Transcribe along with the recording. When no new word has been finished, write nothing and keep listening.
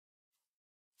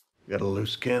Got a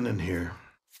loose cannon here.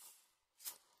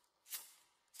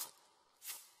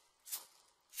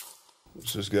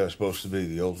 What's this guy supposed to be,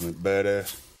 the ultimate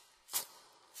badass?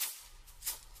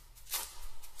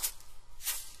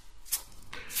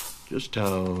 Just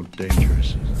how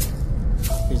dangerous is it?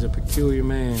 He's a peculiar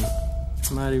man.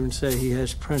 I might even say he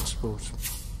has principles.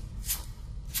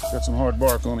 Got some hard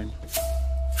bark on him.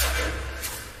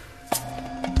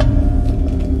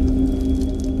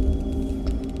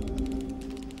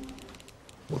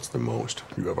 What's the most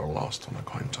you ever lost on a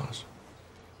coin toss?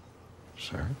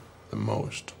 Sir? The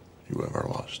most you ever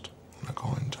lost on a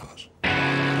coin toss.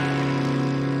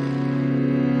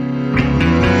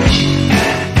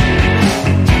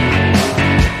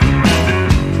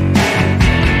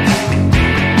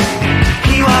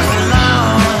 He walks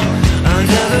alone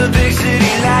under the big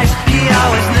city lights. He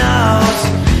always knows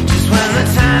just when the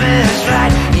time is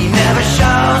right. He never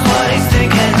shows what he's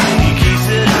thinking. He keeps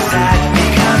it inside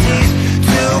because he's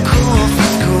too cool for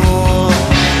school.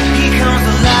 He comes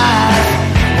alive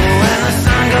when the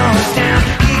sun goes down.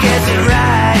 He gets it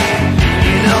right.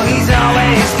 You know he's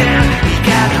always down. He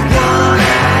got one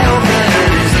eye open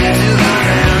and his ear to the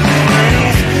ground. And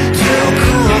he's too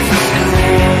cool for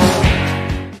school.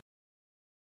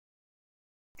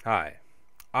 Hi,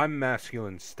 I'm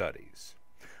Masculine Studies.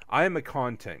 I am a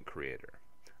content creator.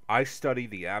 I study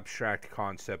the abstract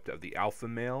concept of the alpha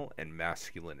male and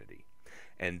masculinity,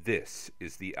 and this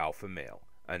is the Alpha Male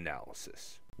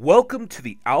Analysis. Welcome to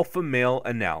the Alpha Male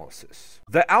Analysis.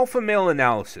 The Alpha Male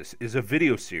Analysis is a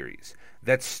video series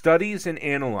that studies and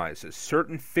analyzes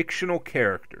certain fictional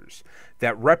characters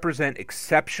that represent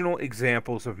exceptional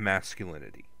examples of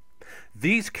masculinity.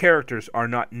 These characters are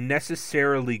not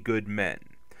necessarily good men.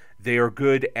 They are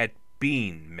good at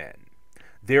being men.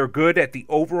 They are good at the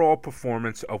overall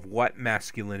performance of what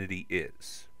masculinity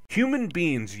is. Human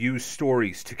beings use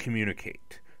stories to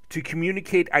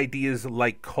communicate ideas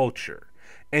like culture.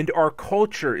 And our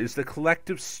culture is the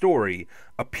collective story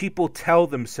a people tell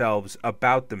themselves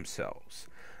about themselves.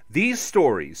 These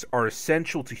stories are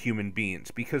essential to human beings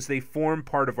because they form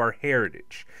part of our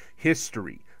heritage,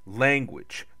 history,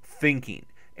 language, thinking,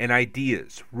 and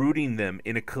ideas, rooting them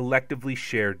in a collectively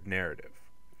shared narrative.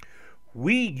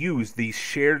 We use these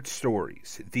shared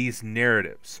stories, these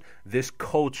narratives, this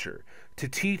culture, to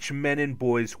teach men and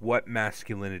boys what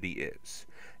masculinity is.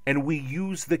 And we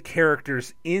use the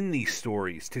characters in these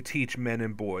stories to teach men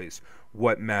and boys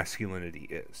what masculinity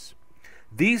is.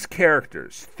 These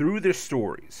characters, through their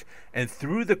stories, and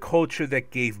through the culture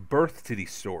that gave birth to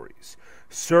these stories,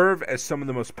 serve as some of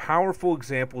the most powerful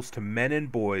examples to men and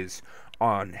boys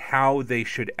on how they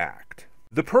should act.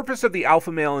 The purpose of the Alpha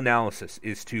Male Analysis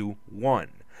is to 1.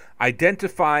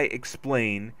 Identify,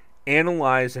 explain,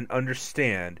 analyze, and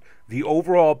understand the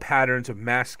overall patterns of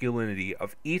masculinity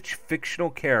of each fictional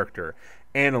character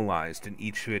analyzed in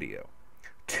each video.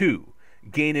 2.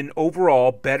 Gain an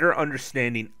overall better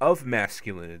understanding of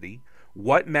masculinity,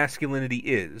 what masculinity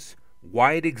is,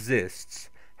 why it exists,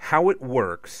 how it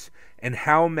works, and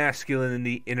how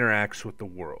masculinity interacts with the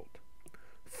world.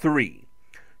 3.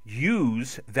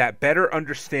 Use that better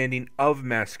understanding of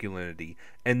masculinity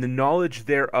and the knowledge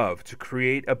thereof to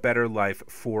create a better life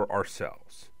for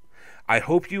ourselves. I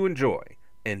hope you enjoy,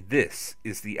 and this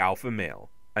is the Alpha Male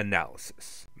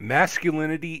Analysis.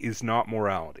 Masculinity is not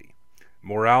morality.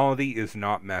 Morality is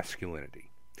not masculinity.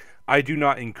 I do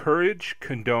not encourage,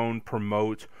 condone,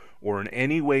 promote, or in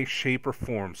any way, shape, or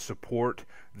form support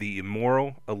the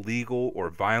immoral, illegal, or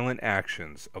violent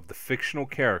actions of the fictional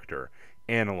character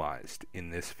analyzed in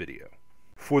this video.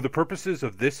 For the purposes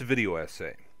of this video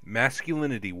essay,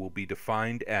 masculinity will be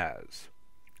defined as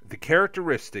the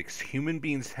characteristics human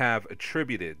beings have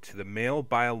attributed to the male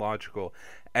biological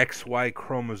XY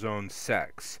chromosome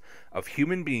sex of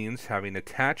human beings having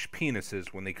attached penises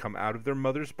when they come out of their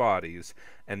mother's bodies,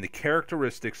 and the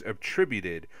characteristics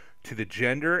attributed to the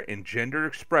gender and gender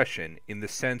expression in the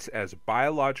sense as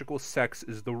biological sex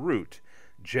is the root,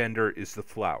 gender is the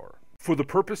flower. For the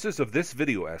purposes of this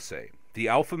video essay, the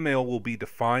alpha male will be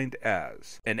defined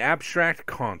as an abstract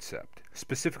concept,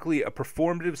 specifically a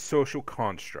performative social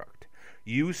construct,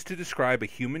 used to describe a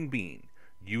human being,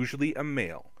 usually a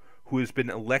male, who has been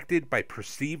elected by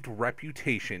perceived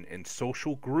reputation and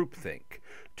social groupthink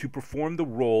to perform the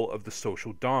role of the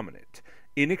social dominant,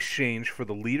 in exchange for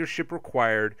the leadership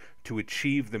required to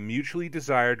achieve the mutually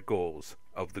desired goals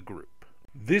of the group.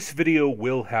 This video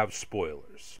will have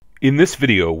spoilers. In this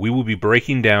video, we will be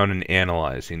breaking down and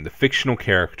analyzing the fictional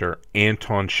character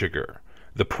Anton Chigurh,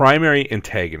 the primary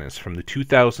antagonist from the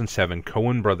 2007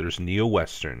 Coen Brothers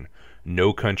neo-western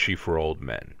No Country for Old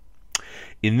Men.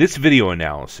 In this video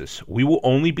analysis, we will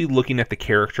only be looking at the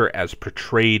character as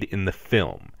portrayed in the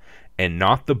film, and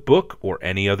not the book or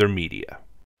any other media.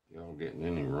 Y'all getting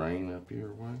any rain up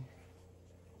your way?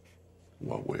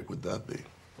 What way would that be?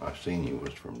 I seen you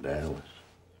was from Dallas.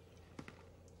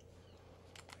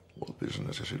 What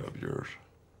business is it of yours?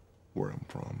 Where I'm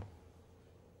from?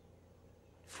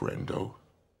 Friendo?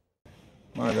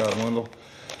 My God, Wendell,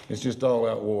 it's just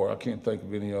all-out war. I can't think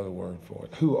of any other word for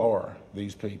it. Who are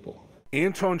these people?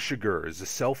 Anton Chigurh is a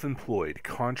self-employed,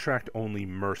 contract-only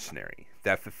mercenary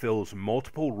that fulfills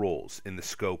multiple roles in the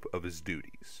scope of his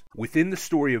duties. Within the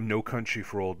story of No Country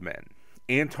for Old Men,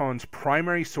 Anton's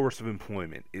primary source of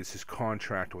employment is his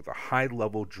contract with a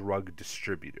high-level drug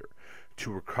distributor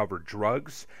to recover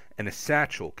drugs and a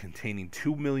satchel containing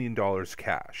 $2 million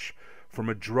cash from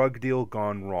a drug deal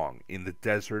gone wrong in the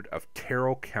desert of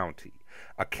Terrell County,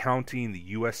 a county in the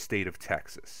U.S. state of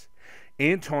Texas.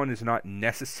 Anton is not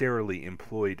necessarily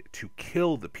employed to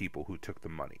kill the people who took the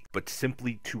money, but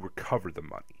simply to recover the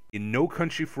money. In No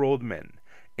Country for Old Men,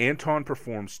 Anton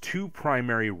performs two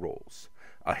primary roles: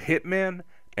 a hitman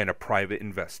and a private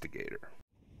investigator.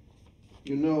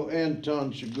 You know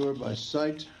Anton Chigurh by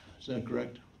sight, is that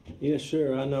correct? Yes,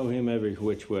 sir. I know him every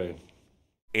which way.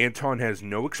 Anton has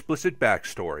no explicit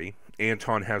backstory.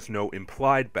 Anton has no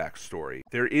implied backstory.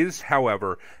 There is,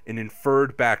 however, an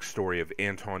inferred backstory of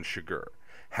Anton Chigurh.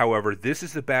 However, this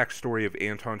is the backstory of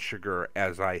Anton Chigurh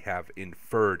as I have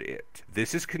inferred it.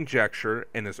 This is conjecture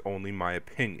and is only my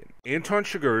opinion. Anton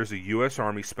Chigurh is a U.S.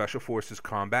 Army Special Forces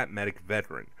combat medic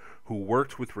veteran who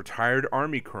worked with retired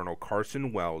Army Colonel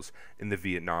Carson Wells in the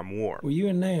Vietnam War. Were you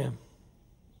in Nam?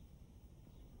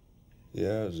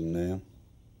 Yeah, I was in Nam.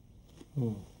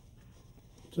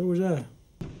 So was I.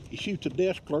 He shoots a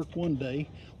desk clerk one day,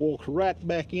 walks right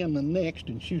back in the next,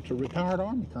 and shoots a retired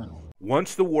Army colonel.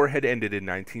 Once the war had ended in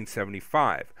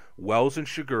 1975, Wells and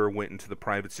Chigurh went into the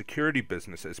private security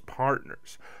business as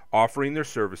partners, offering their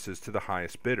services to the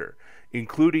highest bidder,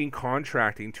 including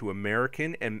contracting to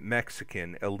American and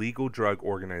Mexican illegal drug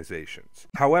organizations.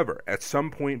 However, at some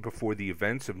point before the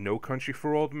events of No Country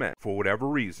for Old Men, for whatever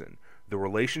reason, the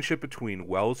relationship between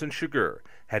Wells and Chigurh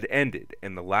had ended,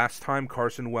 and the last time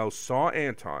Carson Wells saw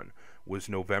Anton was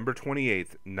November 28,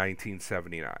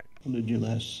 1979. When did you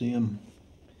last see him?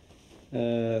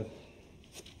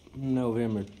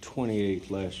 November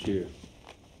 28th last year.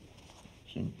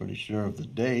 Seem pretty sure of the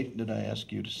date. Did I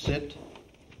ask you to sit?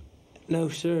 No,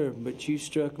 sir, but you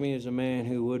struck me as a man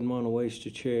who wouldn't want to waste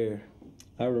a chair.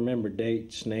 I remember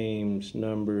dates, names,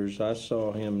 numbers. I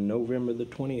saw him November the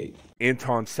 28th.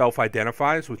 Anton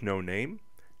self-identifies with no name.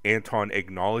 Anton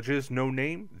acknowledges no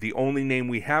name. The only name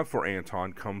we have for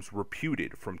Anton comes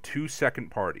reputed from two second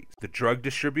parties: the drug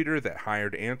distributor that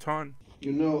hired Anton.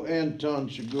 You know Anton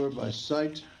Chigurh by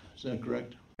sight, is that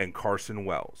correct? And Carson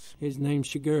Wells. His name's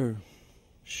Chigurh.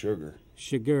 Sugar.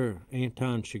 Chigurh.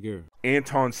 Anton Chigurh.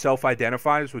 Anton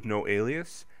self-identifies with no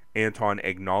alias. Anton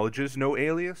acknowledges no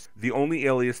alias. The only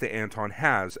alias that Anton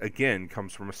has, again,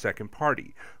 comes from a second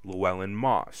party, Llewellyn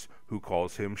Moss, who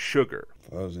calls him Sugar.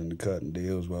 If I was into cutting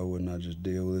deals, why wouldn't I just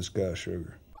deal with this guy,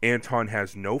 Sugar? Anton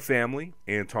has no family.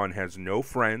 Anton has no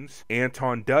friends.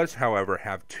 Anton does, however,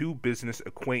 have two business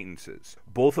acquaintances,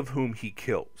 both of whom he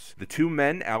kills: the two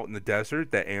men out in the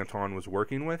desert that Anton was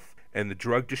working with, and the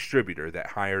drug distributor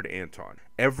that hired Anton.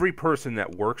 Every person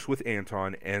that works with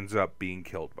Anton ends up being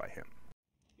killed by him.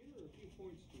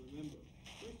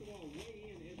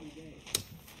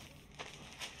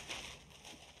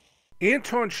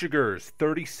 Anton Chigurh is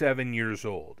 37 years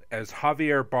old, as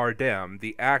Javier Bardem,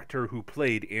 the actor who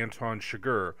played Anton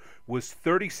Chigurh, was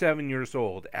 37 years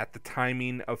old at the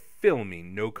timing of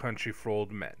filming No Country for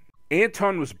Old Men.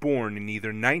 Anton was born in either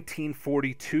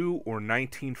 1942 or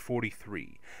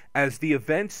 1943, as the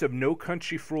events of No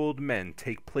Country for Old Men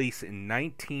take place in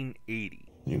 1980.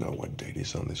 You know what date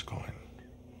is on this coin?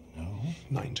 No.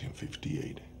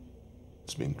 1958.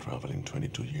 It's been traveling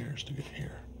 22 years to get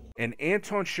here. And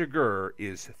Anton Chigurh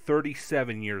is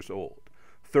 37 years old.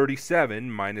 37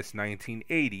 minus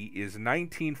 1980 is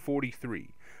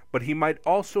 1943, but he might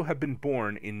also have been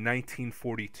born in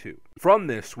 1942. From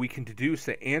this, we can deduce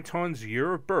that Anton's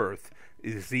year of birth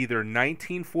is either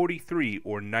 1943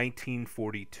 or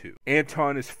 1942.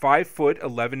 Anton is 5 foot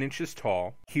 11 inches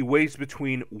tall. He weighs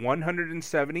between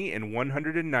 170 and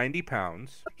 190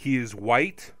 pounds. He is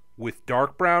white with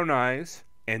dark brown eyes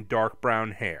and dark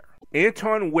brown hair.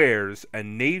 Anton wears a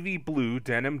navy blue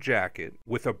denim jacket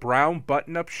with a brown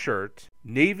button-up shirt,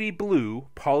 navy blue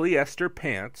polyester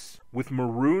pants with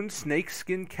maroon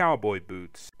snakeskin cowboy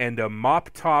boots, and a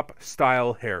mop-top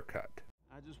style haircut.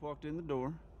 I just walked in the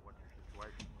door.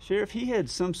 Sheriff, he had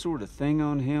some sort of thing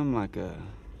on him, like a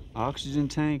oxygen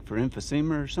tank for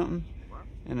emphysema or something,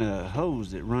 and a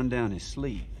hose that run down his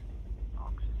sleeve.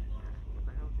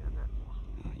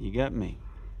 You got me.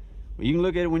 Well, you can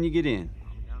look at it when you get in.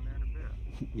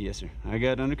 Yes, sir. I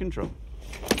got it under control.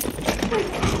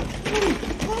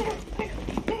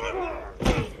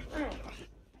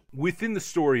 Within the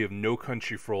story of No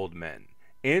Country for Old Men,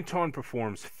 Anton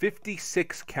performs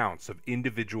 56 counts of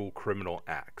individual criminal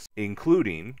acts,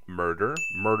 including murder,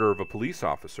 murder of a police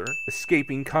officer,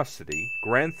 escaping custody,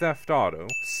 grand theft auto,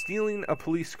 stealing a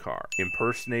police car,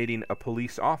 impersonating a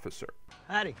police officer.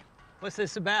 Howdy. What's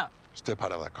this about? Step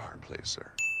out of that car, please,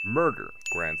 sir. Murder,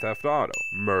 grand theft auto,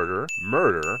 murder,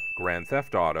 murder, grand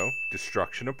theft auto,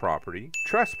 destruction of property,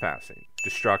 trespassing,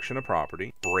 destruction of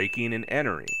property, breaking and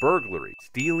entering, burglary,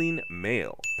 stealing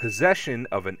mail, possession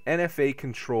of an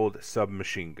NFA-controlled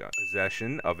submachine gun,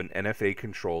 possession of an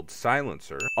NFA-controlled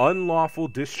silencer, unlawful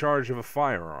discharge of a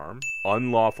firearm,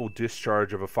 unlawful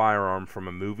discharge of a firearm from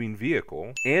a moving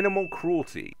vehicle, animal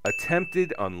cruelty,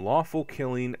 attempted unlawful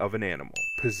killing of an animal,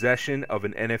 possession of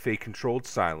an NFA-controlled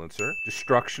silencer,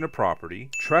 destruction of property,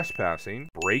 trespassing,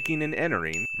 breaking and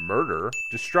entering, murder,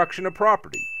 destruction of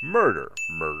property, murder,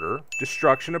 murder,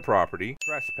 destruction of property,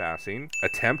 trespassing,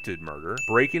 attempted murder,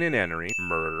 breaking and entering,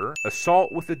 murder,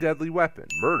 assault with a deadly weapon,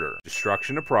 murder,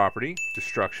 destruction of property,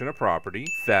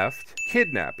 theft,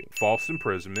 kidnapping, false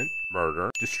imprisonment, murder,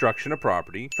 destruction of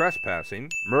property, trespassing,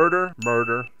 murder,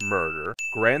 murder, murder,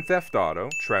 grand theft auto,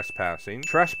 trespassing,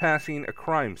 trespassing a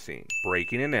crime scene,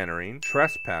 breaking and entering,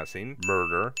 trespassing,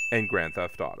 murder, and grand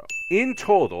theft auto. In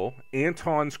total,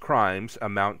 Anton's crimes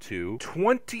amount to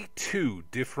 22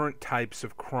 different types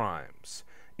of crimes,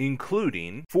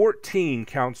 including 14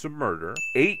 counts of murder,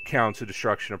 8 counts of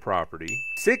destruction of property,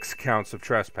 6 counts of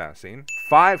trespassing,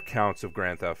 5 counts of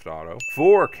grand theft auto,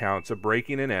 4 counts of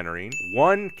breaking and entering,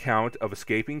 1 count of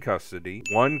escaping custody,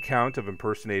 1 count of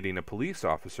impersonating a police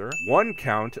officer, 1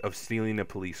 count of stealing a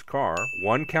police car,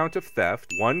 1 count of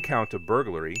theft, 1 count of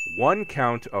burglary, 1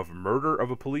 count of murder of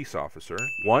a police officer,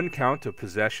 1 count of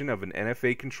possession of an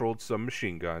NFA-controlled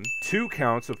submachine gun, 2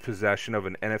 counts of possession of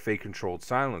an NFA-controlled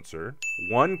silencer,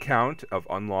 1 count of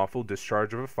unlawful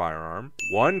discharge of a firearm,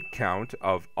 1 count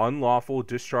of unlawful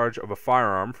discharge of a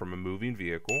firearm from a moving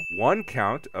vehicle, 1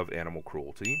 count of animal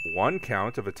cruelty, 1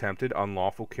 count of attempted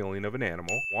unlawful killing of an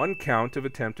animal, 1 count of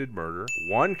attempted murder,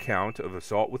 1 count of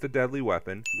assault with a deadly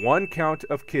weapon, 1 count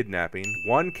of kidnapping,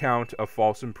 1 count of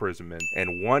false imprisonment,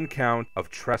 and 1 count of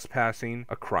trespassing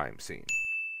a crime scene.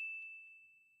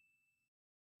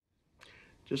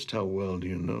 Just how well do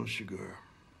you know Chigurh?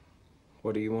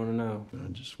 What do you want to know? I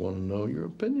just want to know your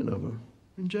opinion of him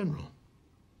in general.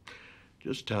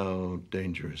 Just how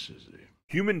dangerous is he?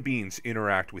 Human beings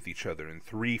interact with each other in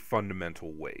 3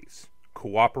 fundamental ways: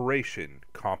 cooperation,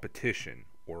 competition,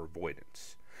 or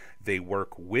avoidance. They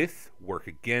work with, work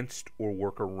against, or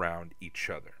work around each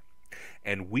other.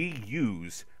 And we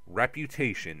use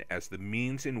reputation as the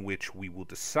means in which we will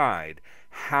decide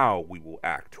how we will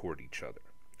act toward each other.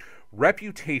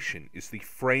 Reputation is the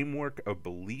framework of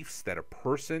beliefs that a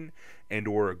person and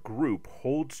or a group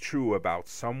holds true about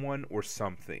someone or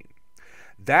something.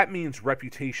 That means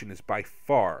reputation is by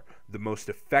far the most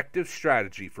effective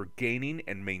strategy for gaining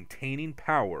and maintaining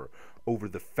power over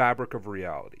the fabric of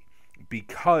reality,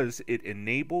 because it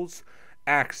enables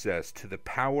access to the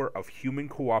power of human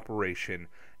cooperation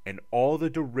and all the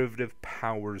derivative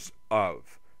powers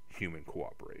of human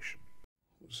cooperation.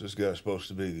 Is this guy supposed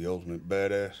to be the ultimate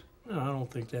badass? No, I don't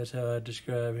think that's how I'd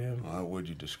describe him. How would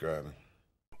you describe him?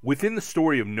 Within the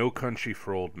story of No Country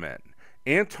for Old Men,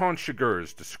 Anton Chigurh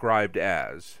is described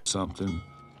as something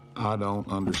I don't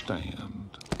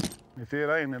understand. If it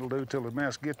ain't, it'll do till the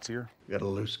mess gets here. Got a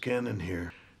loose cannon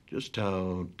here. Just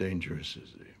how dangerous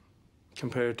is he?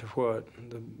 Compared to what?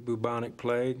 The bubonic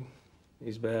plague?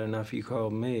 He's bad enough you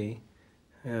called me.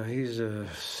 Yeah, he's a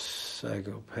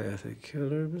psychopathic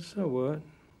killer, but so what?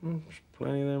 There's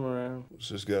plenty of them around. Is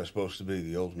this guy supposed to be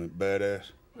the ultimate badass?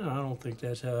 No, I don't think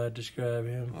that's how I'd describe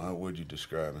him. How would you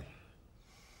describe him?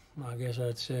 I guess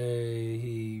I'd say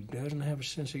he doesn't have a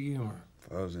sense of humor.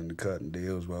 If I was into cutting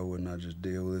deals, why wouldn't I just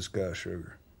deal with this guy,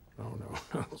 Sugar? Oh,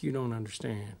 no, you don't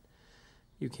understand.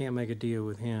 You can't make a deal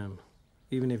with him.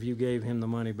 Even if you gave him the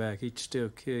money back, he'd still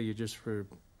kill you just for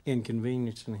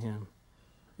inconveniencing him.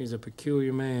 He's a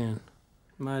peculiar man.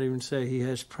 You might even say he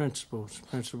has principles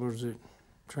that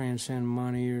transcend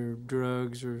money or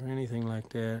drugs or anything like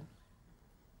that.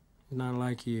 He's not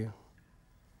like you.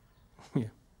 Yeah,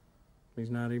 he's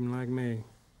not even like me.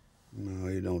 No,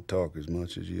 you don't talk as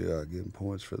much as you are. Getting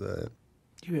points for that.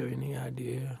 Do you have any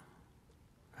idea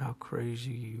how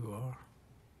crazy you are?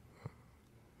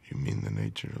 You mean the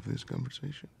nature of this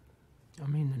conversation? I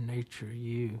mean the nature of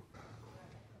you.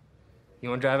 You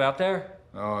want to drive out there?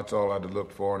 No, that's all I'd have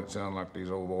looked for, and it sounded like these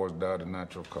old boys died of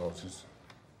natural causes.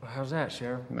 Well, how's that,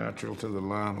 Sheriff? Natural to the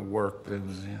line of work they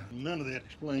was in. None of that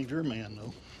explains your man,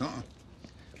 though.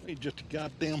 He's just a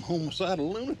goddamn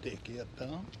homicidal lunatic yet,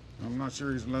 Tom. I'm not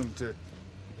sure he's a lunatic.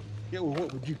 Yeah, well,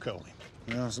 what would you call him?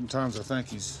 Yeah, sometimes I think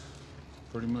he's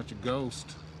pretty much a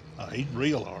ghost. He's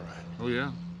real, all right. Oh,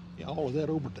 yeah? Yeah, all of that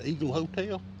over at the Eagle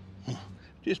Hotel?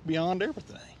 Just beyond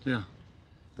everything. Yeah.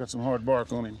 Got some hard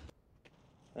bark on him.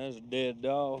 That's a dead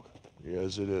dog.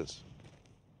 Yes, it is.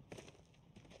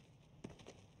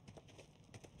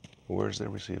 Where's the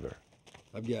receiver?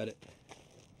 I've got it.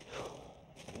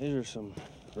 These are some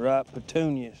ripe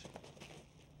petunias.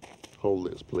 Hold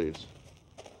this, please.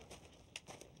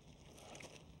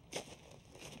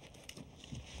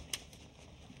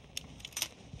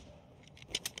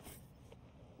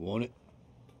 Want it?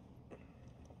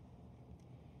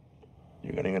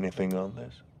 You getting anything on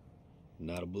this?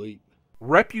 Not a bleep.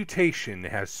 Reputation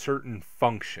has certain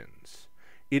functions.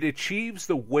 It achieves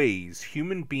the ways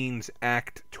human beings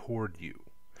act toward you.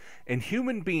 And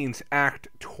human beings act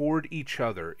toward each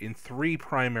other in three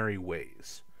primary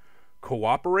ways: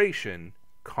 cooperation,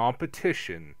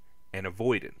 competition, and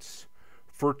avoidance,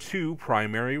 for two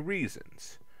primary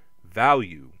reasons: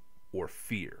 value or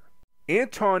fear.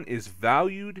 Anton is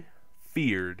valued,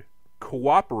 feared,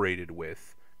 cooperated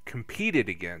with, competed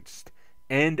against,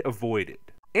 and avoided.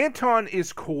 Anton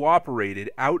is cooperated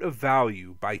out of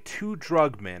value by two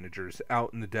drug managers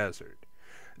out in the desert.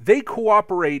 They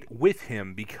cooperate with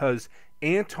him because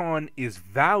Anton is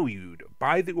valued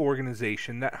by the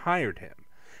organization that hired him,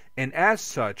 and as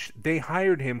such, they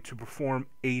hired him to perform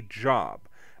a job,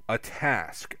 a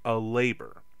task, a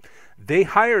labor. They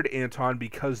hired Anton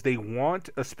because they want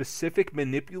a specific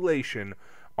manipulation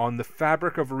on the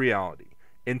fabric of reality,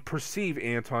 and perceive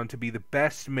Anton to be the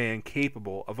best man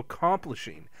capable of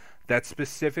accomplishing that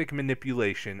specific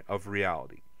manipulation of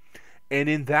reality. And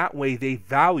in that way, they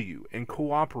value and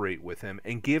cooperate with him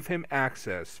and give him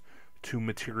access to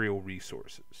material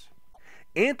resources.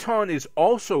 Anton is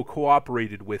also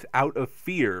cooperated with out of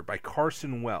fear by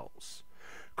Carson Wells.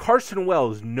 Carson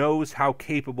Wells knows how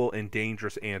capable and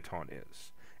dangerous Anton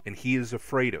is, and he is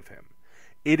afraid of him.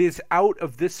 It is out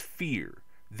of this fear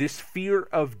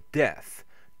of death,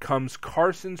 comes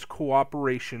Carson's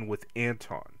cooperation with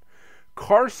Anton.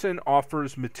 Carson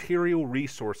offers material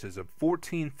resources of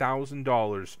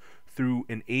 $14,000 through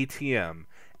an ATM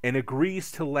and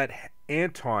agrees to let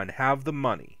Anton have the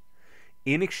money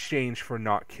in exchange for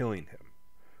not killing him.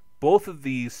 Both of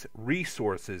these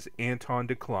resources Anton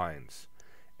declines,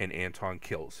 and Anton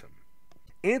kills him.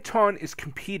 Anton is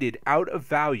competed out of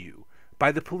value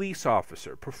by the police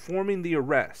officer performing the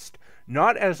arrest,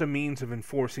 not as a means of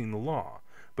enforcing the law,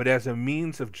 but as a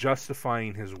means of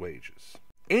justifying his wages.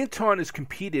 Anton is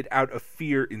competed out of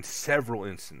fear in several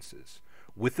instances,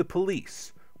 with the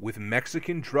police, with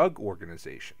Mexican drug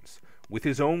organizations, with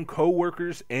his own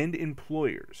co-workers and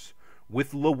employers,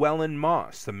 with Llewellyn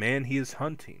Moss, the man he is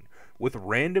hunting, with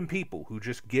random people who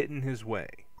just get in his way.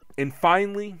 And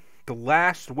finally, the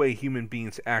last way human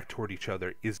beings act toward each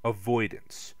other is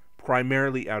avoidance,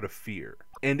 primarily out of fear.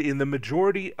 And in the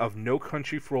majority of No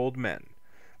Country for Old Men,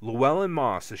 Llewellyn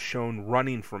Moss is shown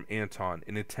running from Anton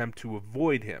in an attempt to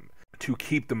avoid him, to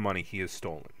keep the money he has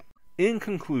stolen. In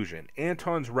conclusion,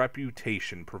 Anton's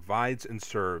reputation provides and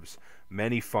serves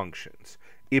many functions.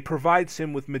 It provides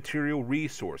him with material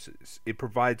resources. It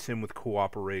provides him with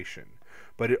cooperation.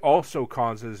 But it also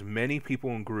causes many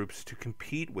people and groups to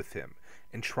compete with him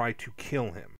and try to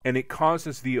kill him. And it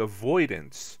causes the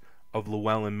avoidance of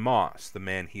Llewellyn Moss, the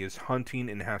man he is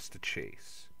hunting and has to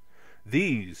chase.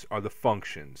 These are the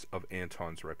functions of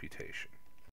Anton's reputation.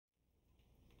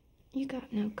 You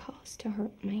got no cause to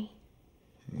hurt me.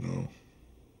 No.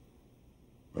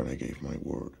 But I gave my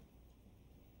word.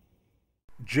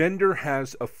 Gender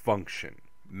has a function.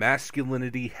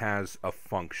 Masculinity has a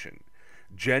function.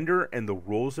 Gender and the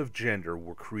roles of gender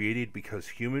were created because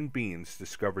human beings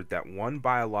discovered that one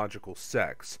biological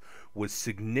sex was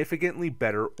significantly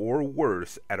better or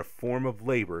worse at a form of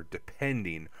labor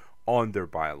depending on their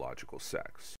biological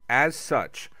sex. As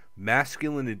such,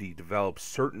 masculinity develops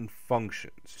certain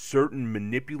functions, certain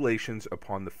manipulations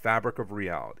upon the fabric of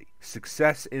reality.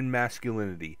 Success in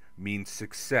masculinity means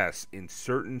success in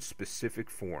certain specific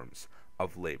forms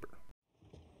of labor.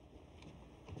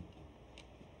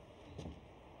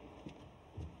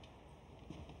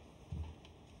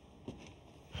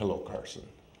 Hello, Carson.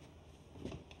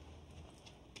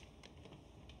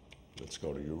 Let's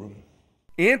go to your room.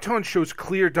 Anton shows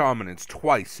clear dominance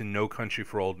twice in No Country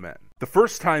for Old Men. The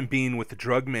first time being with the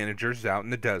drug managers out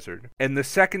in the desert, and the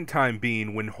second time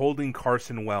being when holding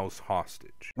Carson Wells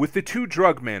hostage. With the two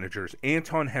drug managers,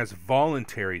 Anton has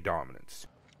voluntary dominance.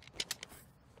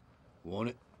 Want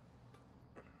it?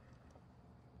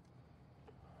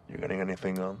 You getting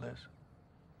anything on this?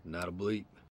 Not a bleep.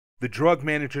 The drug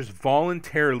managers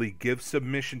voluntarily give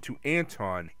submission to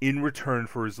Anton in return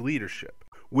for his leadership.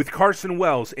 With Carson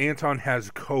Wells, Anton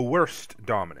has coerced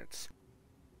dominance.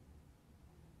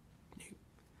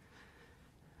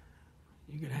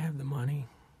 You could have the money,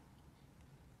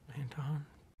 Anton.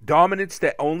 Dominance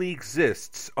that only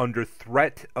exists under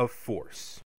threat of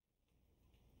force.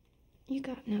 You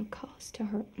got no cause to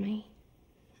hurt me.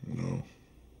 No.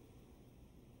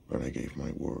 But I gave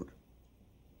my word.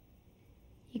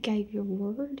 You gave your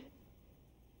word?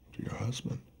 To your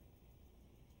husband.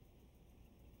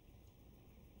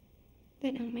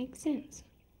 That don't make sense.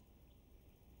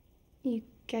 You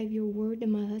gave your word to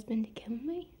my husband to kill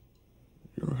me?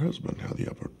 Your husband had the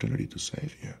opportunity to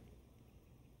save you.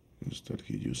 Instead,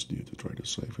 he used you to try to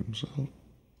save himself.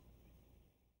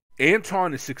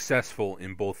 Anton is successful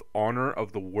in both honor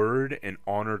of the word and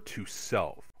honor to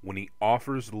self when he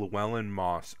offers Llewellyn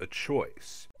Moss a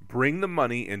choice. Bring the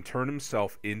money and turn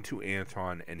himself into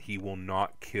Anton, and he will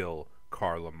not kill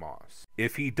Carla Moss.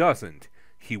 If he doesn't,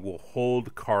 he will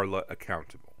hold Carla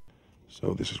accountable.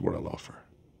 So this is what I'll offer.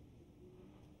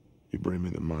 You bring me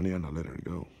the money and I'll let her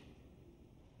go.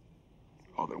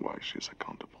 Otherwise, she's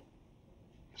accountable.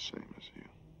 Same as you.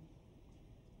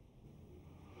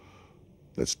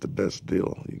 That's the best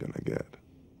deal you're gonna get.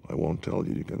 I won't tell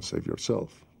you can save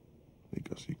yourself,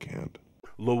 because you can't.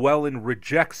 Llewellyn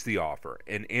rejects the offer,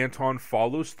 and Anton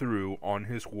follows through on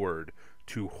his word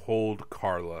to hold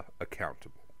Carla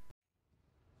accountable.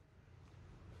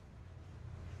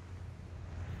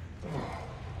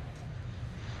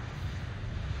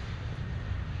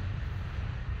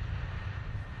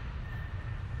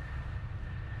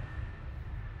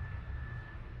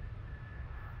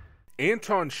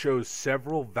 Anton shows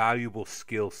several valuable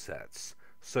skill sets,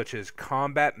 such as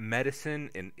combat medicine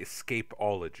and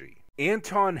escapology.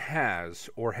 Anton has,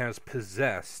 or has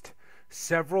possessed,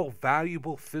 several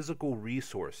valuable physical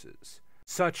resources,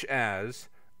 such as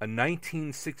a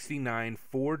 1969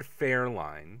 Ford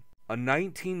Fairlane, a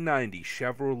 1990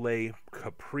 Chevrolet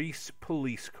Caprice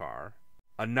police car,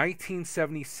 a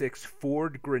 1976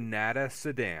 Ford Granada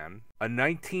sedan, a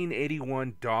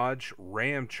 1981 Dodge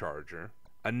Ram Charger,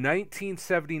 a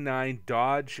 1979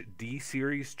 Dodge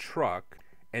D-Series truck,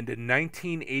 and a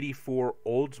 1984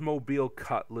 Oldsmobile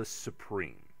Cutlass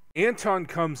Supreme. Anton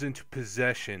comes into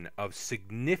possession of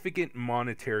significant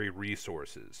monetary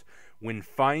resources when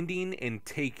finding and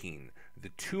taking the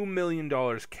 $2 million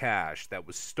cash that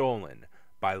was stolen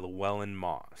by Llewellyn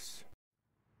Moss.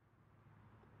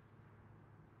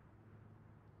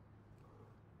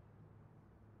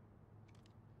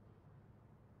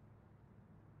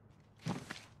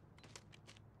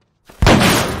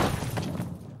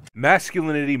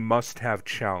 Masculinity must have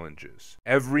challenges.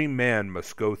 Every man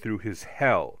must go through his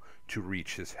hell to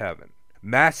reach his heaven.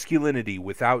 Masculinity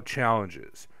without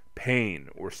challenges, pain,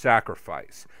 or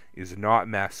sacrifice is not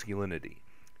masculinity.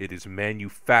 It is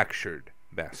manufactured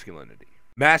masculinity.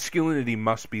 Masculinity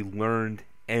must be learned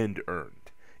and earned.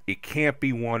 It can't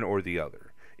be one or the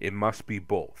other. It must be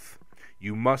both.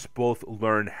 You must both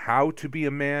learn how to be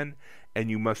a man,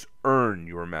 and you must earn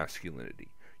your masculinity.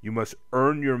 You must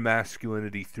earn your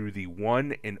masculinity through the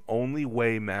one and only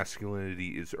way masculinity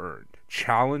is earned: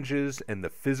 challenges and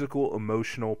the physical,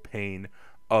 emotional pain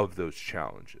of those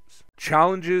challenges.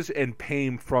 Challenges and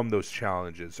pain from those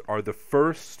challenges are the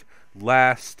first,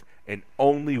 last, and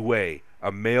only way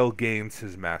a male gains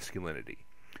his masculinity.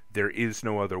 There is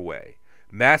no other way.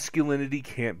 Masculinity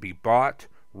can't be bought,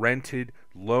 rented,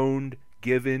 loaned,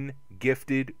 given,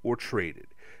 gifted, or traded.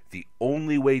 The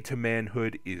only way to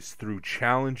manhood is through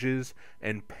challenges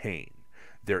and pain.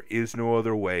 There is no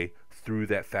other way through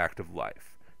that fact of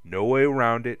life. No way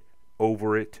around it,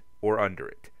 over it, or under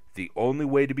it. The only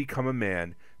way to become a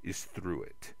man is through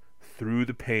it, through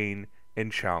the pain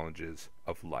and challenges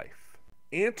of life.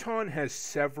 Anton has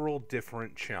several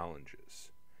different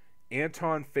challenges.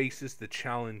 Anton faces the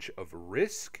challenge of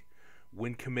risk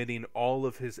when committing all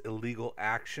of his illegal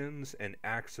actions and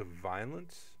acts of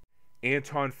violence.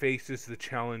 Anton faces the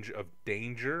challenge of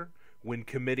danger. When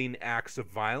committing acts of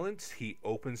violence, he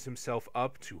opens himself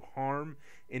up to harm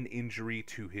and injury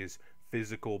to his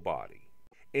physical body.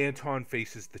 Anton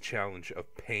faces the challenge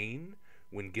of pain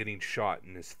when getting shot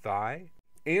in his thigh.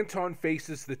 Anton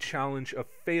faces the challenge of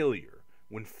failure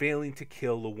when failing to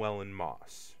kill Llewellyn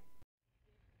Moss.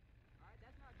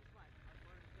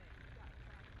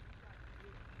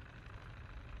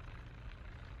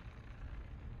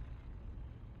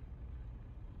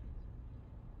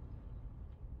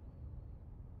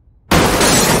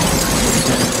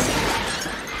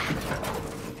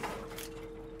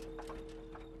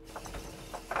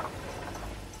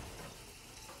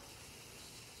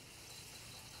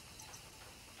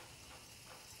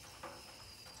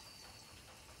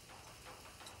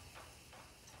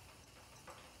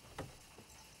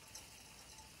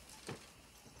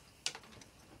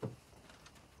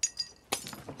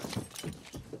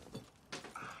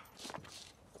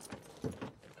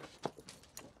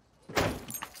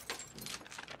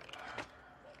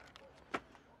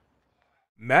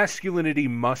 Masculinity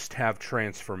must have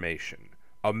transformation.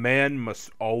 A man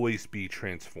must always be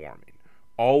transforming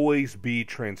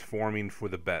for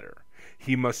the better.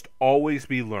 He must always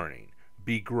be learning,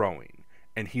 be growing,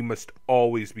 and he must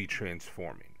always be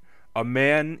transforming. A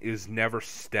man is never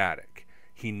static.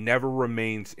 He never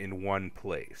remains in one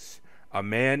place. A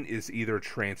man is either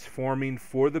transforming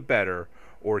for the better,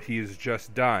 or he is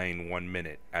just dying 1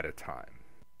 minute at a time.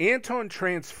 Anton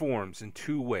transforms in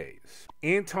two ways.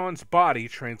 Anton's body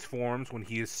transforms when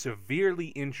he is severely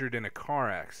injured in a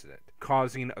car accident,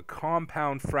 causing a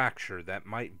compound fracture that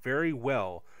might very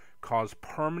well cause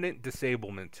permanent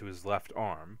disablement to his left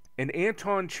arm. And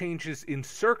Anton changes in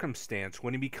circumstance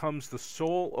when he becomes the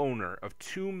sole owner of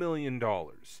 $2 million,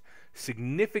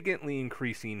 significantly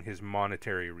increasing his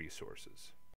monetary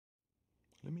resources.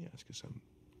 Let me ask you something.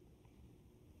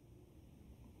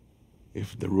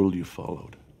 If the rule you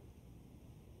followed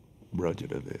brought you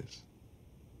to this,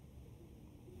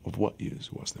 of what use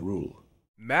was the rule?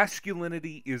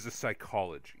 Masculinity is a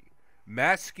psychology.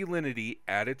 Masculinity,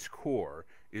 at its core,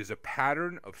 is a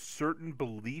pattern of certain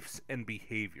beliefs and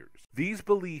behaviors. These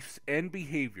beliefs and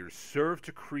behaviors serve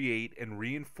to create and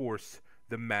reinforce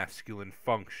the masculine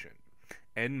function,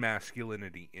 and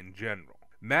masculinity in general.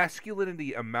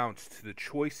 Masculinity amounts to the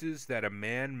choices that a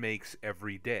man makes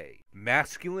every day.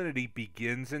 Masculinity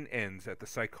begins and ends at the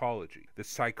psychology. The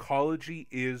psychology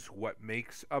is what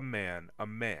makes a man a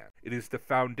man. It is the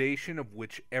foundation of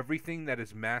which everything that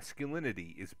is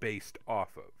masculinity is based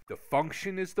off of. The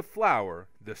function is the flower,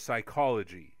 the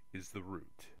psychology is the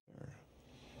root.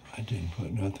 I didn't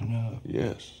put nothing up.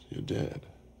 Yes, you did.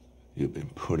 You've been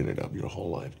putting it up your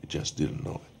whole life. You just didn't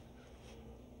know it.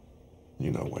 You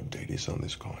know what date is on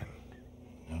this coin?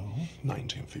 No.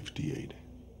 1958.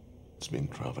 It's been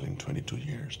traveling 22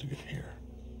 years to get here.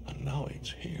 And now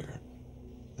it's here.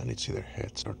 And it's either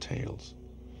heads or tails.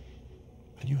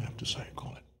 And you have to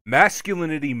cycle it.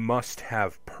 Masculinity must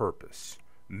have purpose.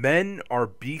 Men are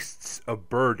beasts of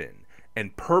burden,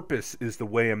 and purpose is the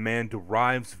way a man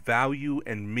derives value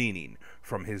and meaning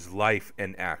from his life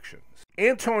and actions.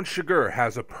 Anton Chigurh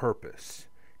has a purpose.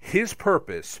 His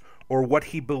purpose, or what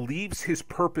he believes his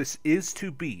purpose is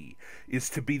to be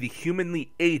the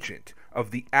humanly agent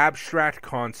of the abstract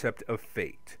concept of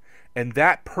fate. And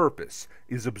that purpose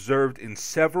is observed in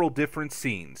several different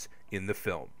scenes in the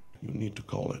film. You need to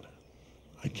call it.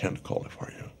 I can't call it for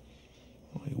you.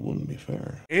 Well, it wouldn't be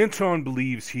fair. Anton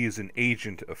believes he is an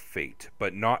agent of fate,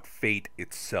 but not fate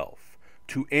itself.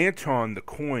 To Anton, the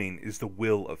coin is the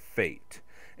will of fate,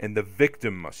 and the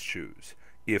victim must choose.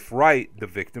 If right, the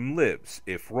victim lives.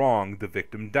 If wrong, the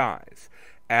victim dies,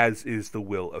 as is the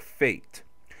will of fate.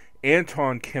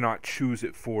 Anton cannot choose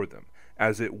it for them,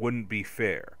 as it wouldn't be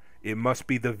fair. It must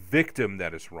be the victim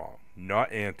that is wrong,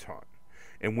 not Anton.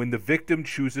 And when the victim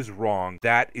chooses wrong,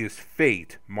 that is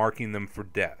fate marking them for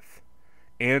death.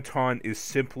 Anton is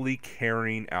simply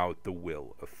carrying out the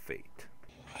will of fate.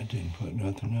 I didn't put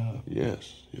nothing up.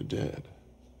 Yes, you did.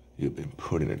 You've been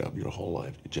putting it up your whole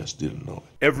life. You just didn't know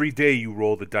it. Every day you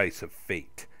roll the dice of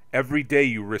fate. Every day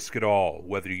you risk it all,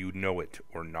 whether you know it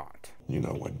or not. You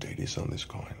know what date is on this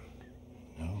coin?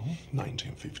 No.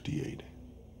 1958.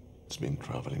 It's been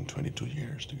traveling 22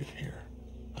 years to get here.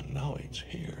 And now it's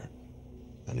here.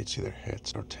 And it's either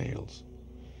heads or tails.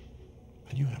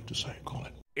 And you have to cycle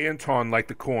it. Anton, like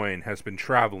the coin, has been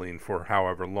traveling for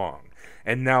however long,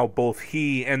 and now both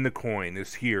he and the coin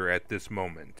is here at this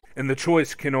moment, and the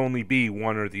choice can only be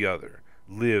one or the other,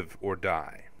 live or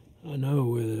die. I know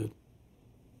where the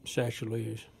satchel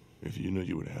is. If you knew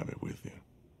you would have it with you.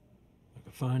 I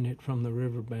could find it from the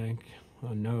riverbank.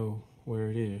 I know where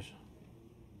it is.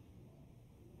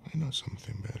 I know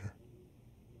something better.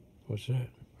 What's that?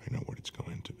 I know what it's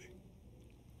going to be.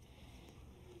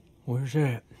 Where's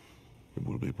that? It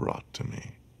will be brought to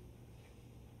me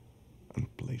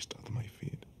and placed at my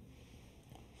feet.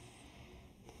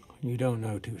 You don't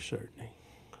know to a certainty.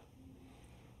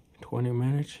 20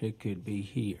 minutes, it could be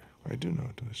here. I do know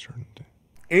to a certainty.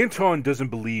 Anton doesn't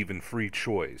believe in free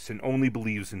choice and only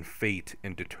believes in fate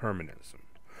and determinism.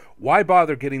 Why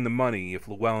bother getting the money if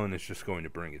Llewellyn is just going to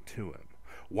bring it to him?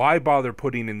 Why bother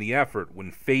putting in the effort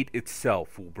when fate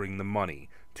itself will bring the money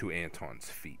to Anton's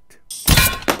feet?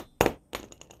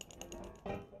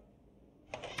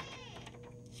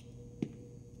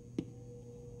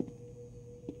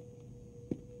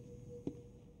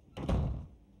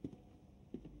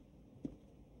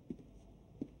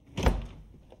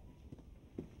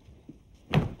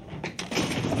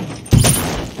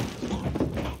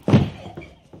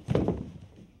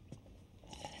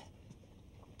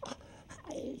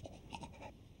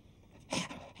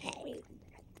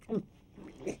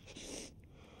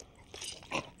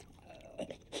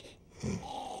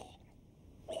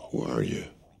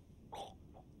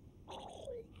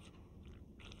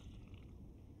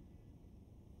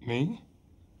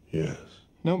 Yes.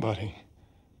 Nobody.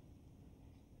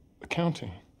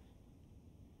 Accounting.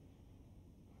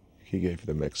 He gave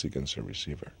the Mexicans a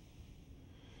receiver.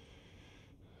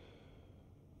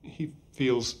 He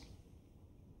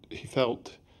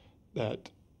felt that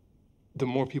the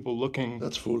more people looking...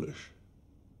 That's foolish.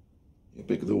 You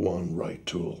pick the one right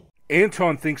tool.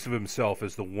 Anton thinks of himself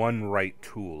as the one right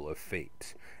tool of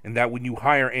fate, and that when you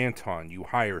hire Anton, you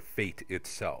hire fate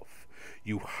itself.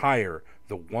 You hire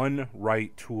the one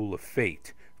right tool of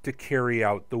fate to carry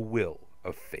out the will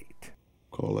of fate.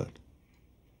 Call it.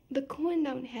 The coin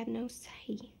don't have no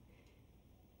say.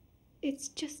 It's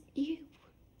just you.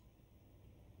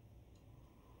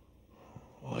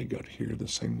 I got here the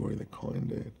same way the coin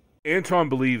did. Anton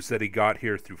believes that he got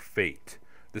here through fate,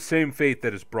 the same fate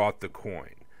that has brought the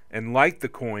coin. And like the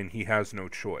coin, he has no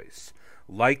choice.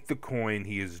 Like the coin,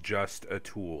 he is just a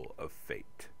tool of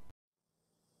fate.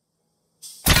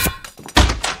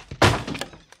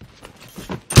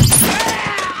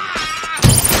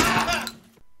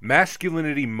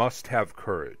 Masculinity must have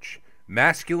courage.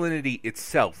 Masculinity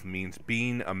itself means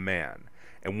being a man.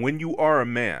 And when you are a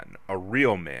man, a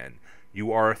real man,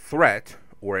 you are a threat,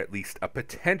 or at least a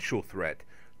potential threat,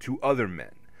 to other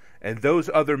men. And those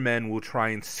other men will try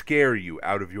and scare you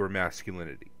out of your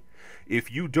masculinity.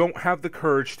 If you don't have the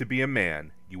courage to be a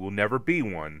man, you will never be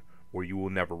one, or you will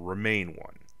never remain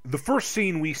one. The first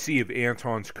scene we see of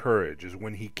Anton's courage is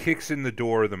when he kicks in the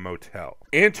door of the motel.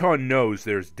 Anton knows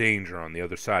there's danger on the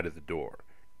other side of the door.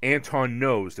 Anton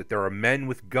knows that there are men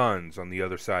with guns on the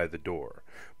other side of the door.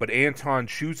 But Anton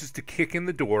chooses to kick in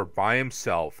the door by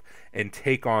himself and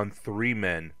take on 3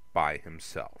 men by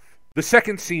himself. The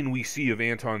second scene we see of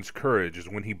Anton's courage is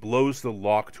when he blows the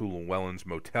lock to Llewellyn's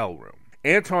motel room.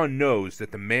 Anton knows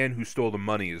that the man who stole the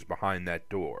money is behind that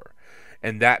door,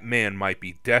 and that man might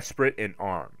be desperate and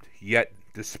armed. Yet,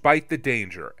 despite the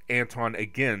danger, Anton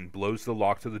again blows the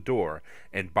lock to the door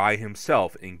and by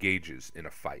himself engages in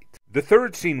a fight. The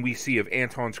third scene we see of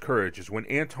Anton's courage is when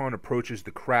Anton approaches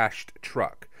the crashed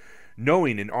truck,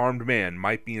 knowing an armed man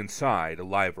might be inside,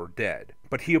 alive or dead.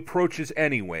 But he approaches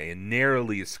anyway and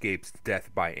narrowly escapes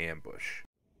death by ambush.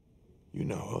 You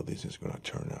know how this is gonna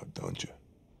turn out, don't you?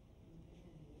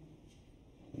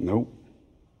 Nope.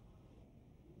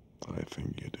 I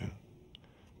think you do.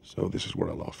 So this is what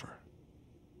I'll offer.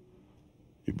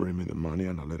 You bring me the money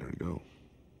and I'll let her go.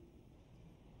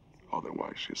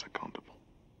 Otherwise, she's accountable.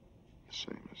 The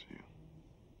same as you.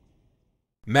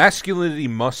 Masculinity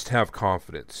must have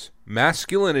confidence.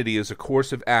 Masculinity is a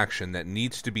course of action that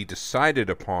needs to be decided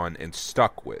upon and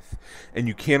stuck with. And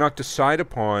you cannot decide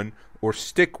upon or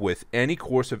stick with any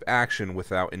course of action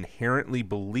without inherently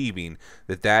believing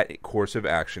that that course of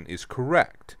action is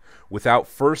correct, without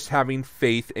first having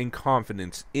faith and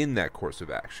confidence in that course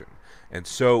of action. And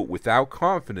so, without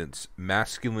confidence,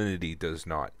 masculinity does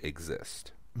not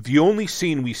exist. The only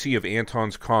scene we see of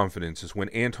Anton's confidence is when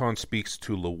Anton speaks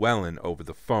to Llewellyn over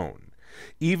the phone.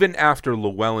 Even after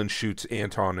Llewellyn shoots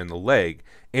Anton in the leg,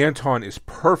 Anton is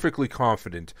perfectly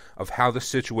confident of how the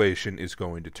situation is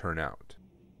going to turn out.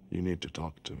 You need to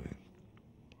talk to me.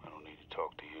 I don't need to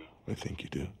talk to you. I think you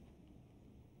do.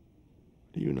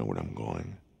 Do you know where I'm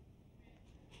going?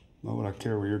 Why would I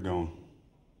care where you're going?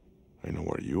 I know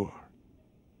where you are.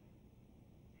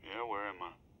 Yeah, where am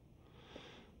I?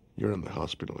 You're in the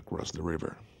hospital across the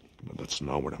river, but that's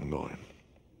not where I'm going.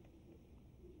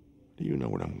 Do you know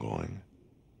where I'm going?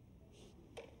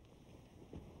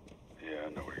 Yeah, I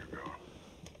know where you're going.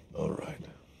 All right.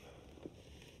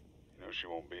 You know she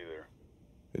won't be there.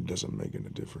 It doesn't make any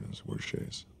difference where she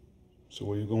is. So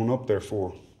what are you going up there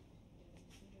for?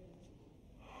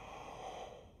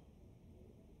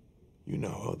 You know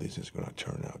how this is gonna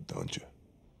turn out, don't you?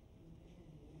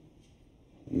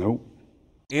 Nope.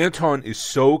 Anton is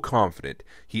so confident,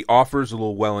 he offers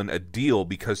Llewellyn a deal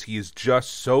because he is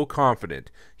just so confident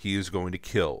he is going to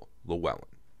kill Llewellyn.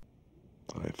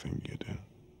 I think you do.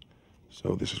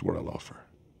 So this is what I'll offer.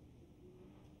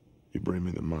 You bring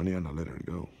me the money and I'll let her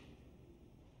go.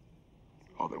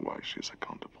 Otherwise, she's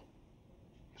accountable.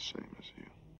 The same as you.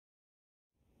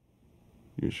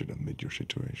 You should admit your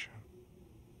situation.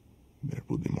 There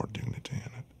would be more dignity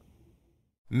in it.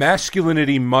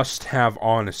 Masculinity must have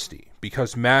honesty,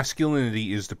 because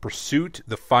masculinity is the pursuit,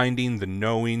 the finding, the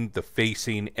knowing, the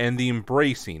facing, and the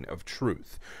embracing of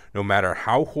truth, no matter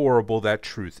how horrible that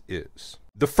truth is.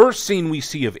 The first scene we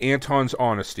see of Anton's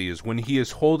honesty is when he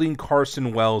is holding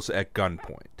Carson Wells at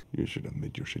gunpoint. You should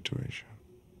admit your situation.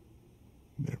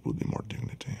 There would be more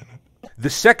dignity in it. The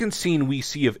second scene we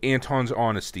see of Anton's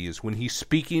honesty is when he's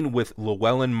speaking with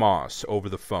Llewellyn Moss over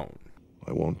the phone.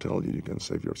 I won't tell you you can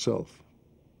save yourself,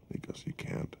 because you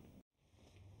can't.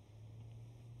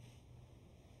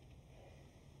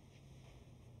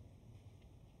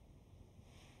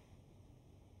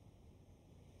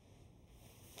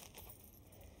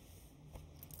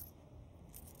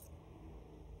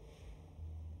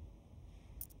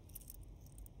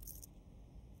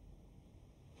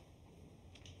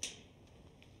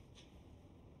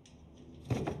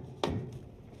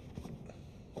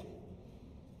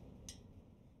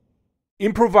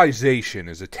 Improvisation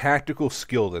is a tactical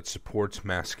skill that supports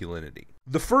masculinity.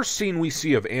 The first scene we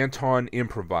see of Anton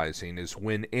improvising is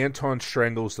when Anton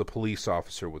strangles the police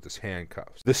officer with his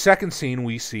handcuffs. The second scene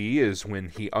we see is when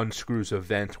he unscrews a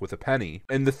vent with a penny.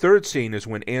 And the third scene is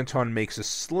when Anton makes a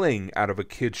sling out of a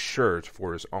kid's shirt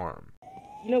for his arm.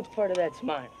 You know part of that's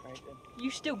mine, Franklin.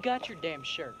 You still got your damn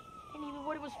shirt. And even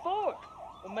what it was for.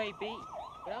 Well, maybe,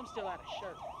 but I'm still out of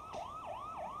shirt.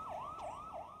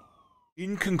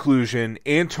 In conclusion,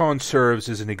 Anton serves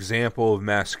as an example of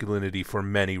masculinity for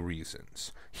many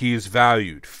reasons. He is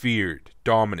valued, feared,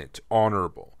 dominant,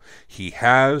 honorable. He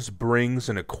has, brings,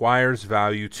 and acquires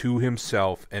value to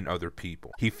himself and other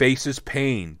people. He faces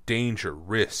pain, danger,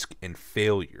 risk, and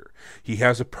failure. He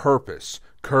has a purpose,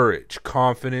 courage,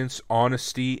 confidence,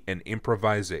 honesty, and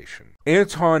improvisation.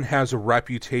 Anton has a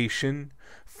reputation,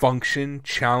 function,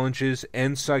 challenges,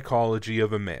 and psychology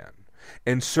of a man,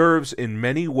 and serves in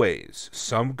many ways,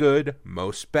 some good,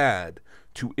 most bad,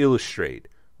 to illustrate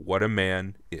what a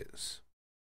man is.